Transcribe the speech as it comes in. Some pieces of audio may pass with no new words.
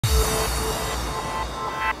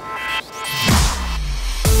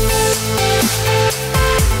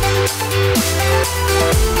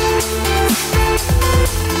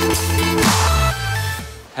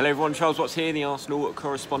Hello everyone, Charles Watts here, the Arsenal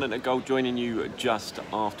correspondent at Goal, joining you just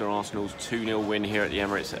after Arsenal's 2-0 win here at the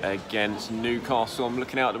Emirates against Newcastle. I'm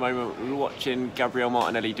looking out at the moment, watching Gabriel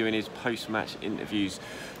Martinelli doing his post-match interviews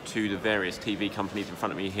to the various TV companies in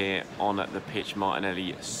front of me here on the pitch.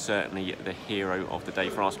 Martinelli, certainly the hero of the day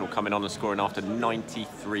for Arsenal, coming on and scoring after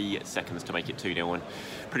 93 seconds to make it 2-0 and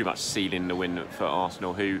pretty much sealing the win for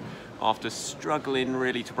Arsenal, who, after struggling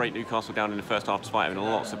really to break Newcastle down in the first half despite having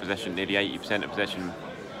lots of possession, nearly 80% of possession,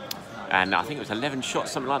 and I think it was 11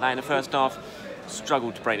 shots, something like that in the first half,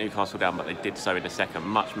 struggled to break Newcastle down, but they did so in the second.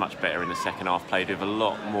 Much better in the second half, played with a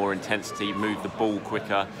lot more intensity, moved the ball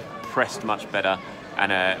quicker, pressed much better,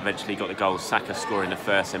 and eventually got the goal. Saka scoring the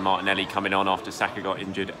first, and Martinelli coming on after Saka got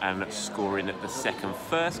injured and scoring the second.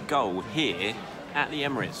 First goal here at the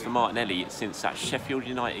Emirates for Martinelli since that Sheffield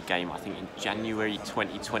United game, I think in January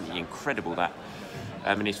 2020. Incredible that.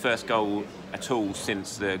 And his first goal at all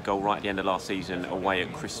since the goal right at the end of last season away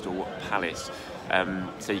at Crystal Palace.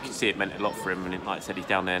 So you can see it meant a lot for him, and like I said, he's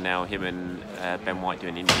down there now, him and Ben White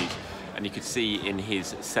doing interviews, and you could see in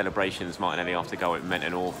his celebrations, Martinelli, after the goal, it meant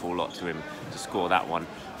an awful lot to him to score that one.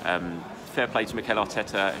 Fair play to Mikel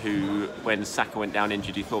Arteta, who, when Saka went down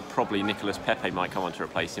injured, he thought probably Nicolas Pepe might come on to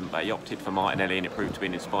replace him, but he opted for Martinelli, and it proved to be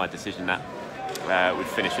an inspired decision that would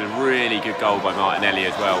finish. A really good goal by Martinelli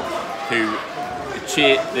as well, who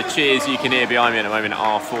the cheers you can hear behind me at the moment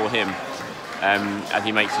are for him as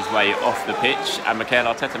he makes his way off the pitch, and Mikel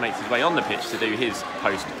Arteta makes his way on the pitch to do his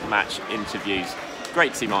post-match interviews.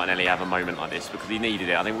 Great to see Martinelli have a moment like this because he needed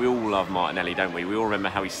it. I think we all love Martinelli, don't we? We all remember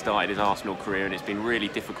how he started his Arsenal career, and it's been really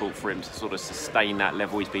difficult for him to sort of sustain that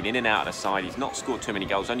level. He's been in and out of the side. He's not scored too many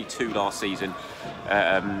goals, only 2 last season.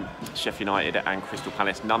 Sheffield United and Crystal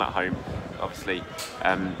Palace, none at home, obviously.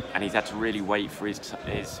 And he's had to really wait for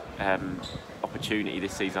his opportunity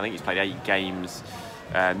this season. I think he's played 8 games,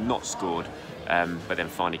 not scored. But then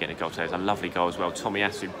finally getting a goal today. It was a lovely goal as well.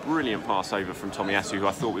 Tomiyasu, brilliant pass over from Tomiyasu, who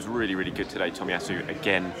I thought was really good today. Tomiyasu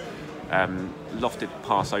again, lofted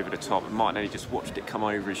pass over the top. Martinelli just watched it come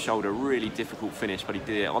over his shoulder. Really difficult finish, but he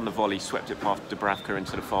did it on the volley, swept it past Dubravka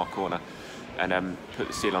into the far corner, and put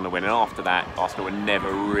the seal on the win. And after that, Arsenal were never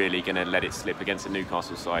really going to let it slip against the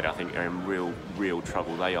Newcastle side. I think they're in real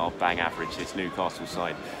trouble. They are bang average, this Newcastle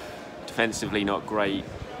side. Defensively, not great.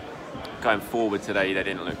 Going forward today, they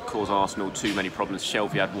didn't cause Arsenal too many problems.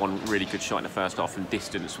 Shelvey had one really good shot in the first half from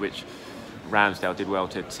distance, which Ramsdale did well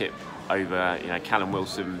to tip over. You know, Callum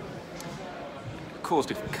Wilson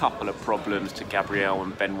caused a couple of problems to Gabriel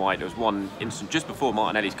and Ben White. There was one instant just before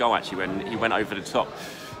Martinelli's goal, actually, when he went over the top.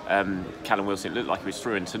 Callum Wilson, it looked like he was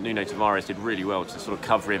through, and Nuno Tavares did really well to sort of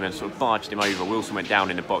cover him and sort of barged him over. Wilson went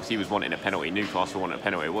down in the box. He was wanting a penalty. Newcastle wanted a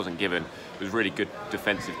penalty. It wasn't given. It was really good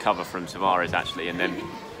defensive cover from Tavares, actually, and then,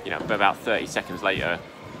 you know, about 30 seconds later,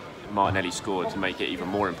 Martinelli scored to make it even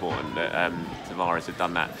more important that Tavares had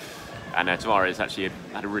done that. And Tavares actually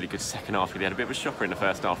had a really good second half. He had a bit of a shocker in the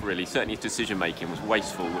first half, really. Certainly his decision-making was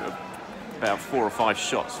wasteful. About 4 or 5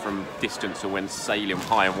 shots from distance or when sailing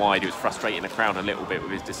high and wide. He was frustrating the crowd a little bit with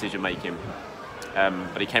his decision-making.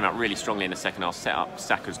 But he came out really strongly in the second half, set up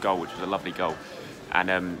Saka's goal, which was a lovely goal, and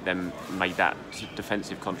then made that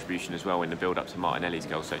defensive contribution as well in the build-up to Martinelli's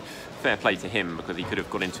goal. So fair play to him, because he could have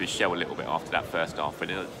gone into his shell a little bit after that first half. But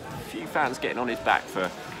a few fans getting on his back for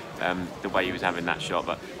the way he was having that shot.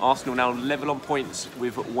 But Arsenal now level on points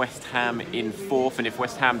with West Ham in 4th, and if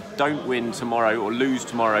West Ham don't win tomorrow or lose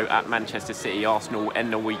tomorrow at Manchester City, Arsenal will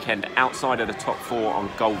end the weekend outside of the top 4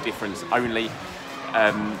 on goal difference only.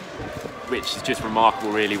 Which is just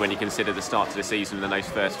remarkable, really, when you consider the start to the season and those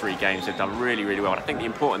first 3 games. They've done really well. And I think the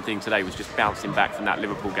important thing today was just bouncing back from that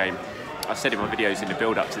Liverpool game. I said in my videos in the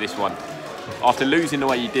build-up to this one, after losing the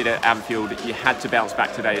way you did at Anfield, you had to bounce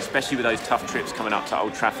back today, especially with those tough trips coming up to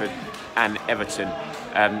Old Trafford and Everton.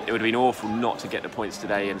 It would have been awful not to get the points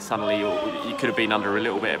today, and suddenly you could have been under a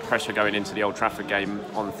little bit of pressure going into the Old Trafford game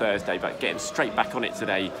on Thursday. But getting straight back on it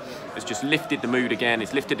today has just lifted the mood again,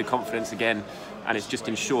 it's lifted the confidence again, and it's just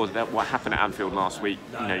ensured that what happened at Anfield last week,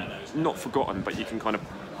 you know, not forgotten, but you can kind of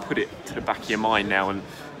put it to the back of your mind now and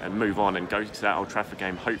move on and go to that Old Trafford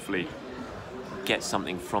game, hopefully get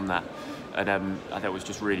something from that. And that was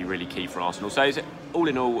just really key for Arsenal. So it's, all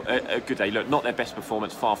in all, a good day. Look, not their best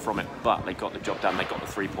performance, far from it, but they got the job done. They got the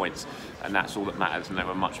 3 points, and that's all that matters. And they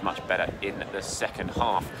were much better in the second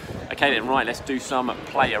half. Okay then, right, let's do some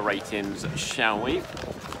player ratings, shall we?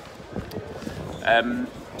 I mean,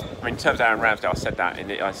 in terms of Aaron Ramsdale, I said that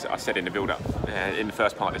I said in the build-up in the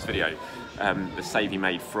first part of this video, the save he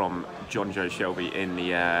made from John Joe Shelvey in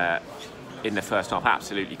the in the first half.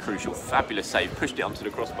 Absolutely crucial, fabulous save, pushed it onto the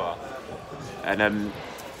crossbar, and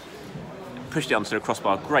pushed it onto the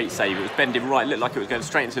crossbar. Great save. It was bending right, looked like it was going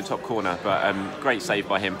straight into the top corner, but great save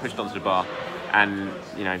by him. Pushed onto the bar, and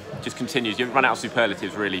you know, just continues. You run out of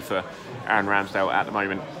superlatives really for Aaron Ramsdale at the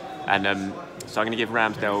moment, and so I'm going to give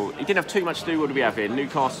Ramsdale. He didn't have too much to do. What do we have here?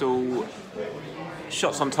 Newcastle.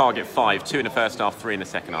 Shots on target 5, 2 in the first half, 3 in the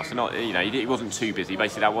second half. So not, you know, he wasn't too busy.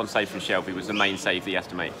 Basically, that one save from Shelby was the main save that he has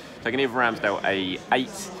to make. So I'm going to give Ramsdale a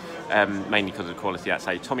 8, mainly because of the quality. I'd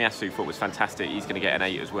say Tomiyasu thought was fantastic. He's going to get an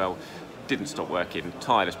 8 as well. Didn't stop working.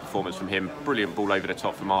 Tireless performance from him. Brilliant ball over the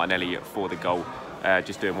top from Martinelli for the goal.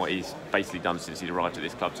 Just doing what he's basically done since he's arrived at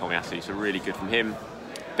this club, Tomiyasu. So really good from him.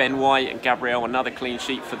 Ben White and Gabriel, another clean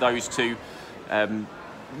sheet for those two.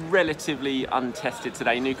 Relatively untested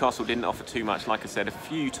today. Newcastle didn't offer too much. Like I said, a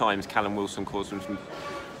few times Callum Wilson caused them some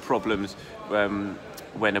problems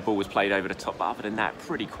when a ball was played over the top. But other than that,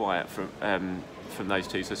 pretty quiet from those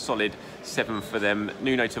two. So solid 7 for them.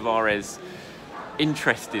 Nuno Tavares,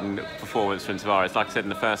 interesting performance from Tavares. Like I said in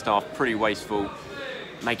the first half, pretty wasteful,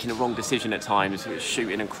 making the wrong decision at times,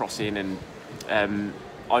 shooting and crossing, and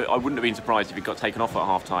I wouldn't have been surprised if he got taken off at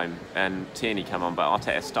half-time and Tierney came on, but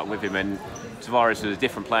Arteta stuck with him, and Tavares was a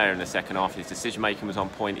different player in the second half. His decision-making was on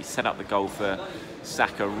point. He set up the goal for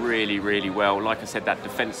Saka really, really well. Like I said, that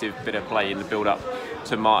defensive bit of play in the build-up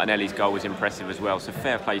to Martinelli's goal was impressive as well. So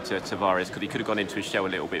fair play to Tavares, because he could have gone into his shell a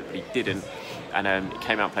little bit, but he didn't. And he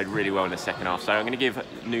came out and played really well in the second half. So I'm going to give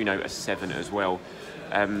Nuno a 7 as well.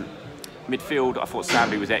 Midfield, I thought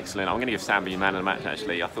Sambi was excellent. I'm going to give Sambi man of the match,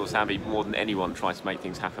 actually. I thought Sambi, more than anyone, tried to make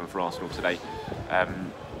things happen for Arsenal today.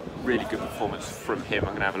 Really good performance from him. I'm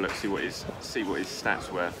going to have a look, see what his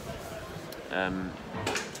stats were.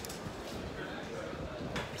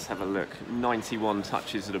 Let's have a look. 91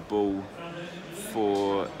 touches of the ball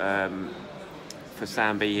for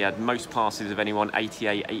Sambi. He had most passes of anyone,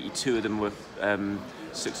 88. 82 of them were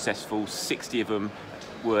successful. 60 of them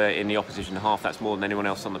were in the opposition half. That's more than anyone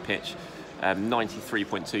else on the pitch.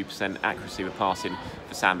 93.2% accuracy with passing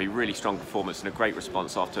for Sambi. Really strong performance and a great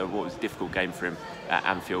response after what was a difficult game for him at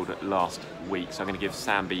Anfield last week. So I'm going to give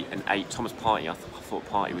Sambi an 8. Thomas Partey, I thought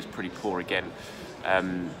Partey was pretty poor again.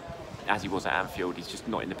 As he was at Anfield, he's just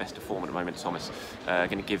not in the best of form at the moment, Thomas. Going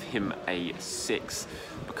to give him a 6.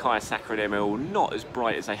 Bukayo Saka and Emil, not as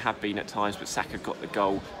bright as they have been at times, but Saka got the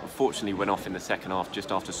goal. Unfortunately, went off in the second half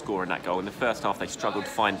just after scoring that goal. In the first half, they struggled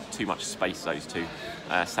to find too much space, those two,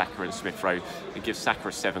 Saka and Smith Rowe. I'm going to give Saka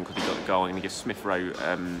a 7 because he got the goal. I'm going to give Smith Rowe,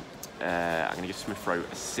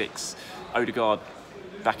 a 6. Odegaard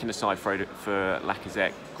back in the side for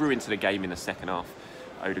Lacazette. Grew into the game in the second half.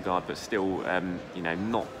 Odegaard, but still, you know,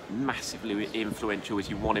 not massively influential as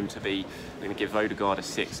you want him to be. I'm going to give Odegaard a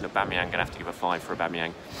 6, and Aubameyang going to have to give a 5 for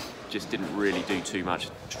Aubameyang. Just didn't really do too much.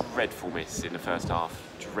 Dreadful miss in the first half.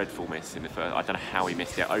 Dreadful miss in the first. I don't know how he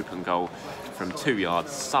missed it. Open goal from 2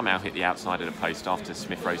 yards. Somehow hit the outside of the post after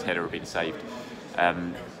Smith Rowe's header had been saved.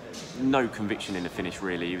 No conviction in the finish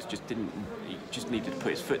really. He just needed to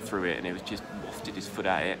put his foot through it, and it was just wafted his foot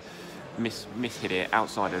at it. Hit it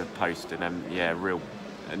outside of the post, and yeah,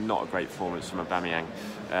 not a great performance from Aubameyang,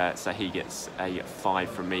 so he gets a 5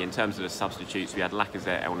 from me. In terms of the substitutes, we had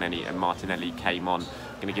Lacazette, Elneny and Martinelli came on.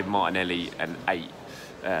 I'm going to give Martinelli an 8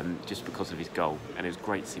 just because of his goal, and it was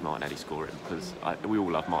great to see Martinelli score it, because we all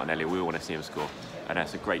love Martinelli, we all want to see him score, and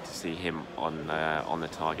it's great to see him on the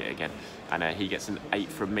target again, and he gets an 8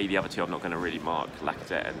 from me. The other two I'm not going to really mark,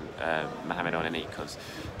 Lacazette and Mohamed Elneny, because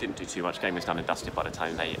didn't do too much. Game was done and dusted by the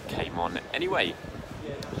time they came on. Anyway,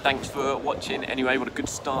 thanks for watching. Anyway, what a good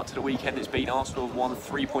start to the weekend it's been. Arsenal have won,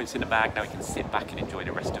 3 points in the bag. Now we can sit back and enjoy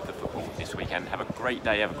the rest of the football this weekend. Have a great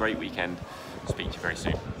day, have a great weekend. Speak to you very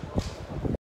soon.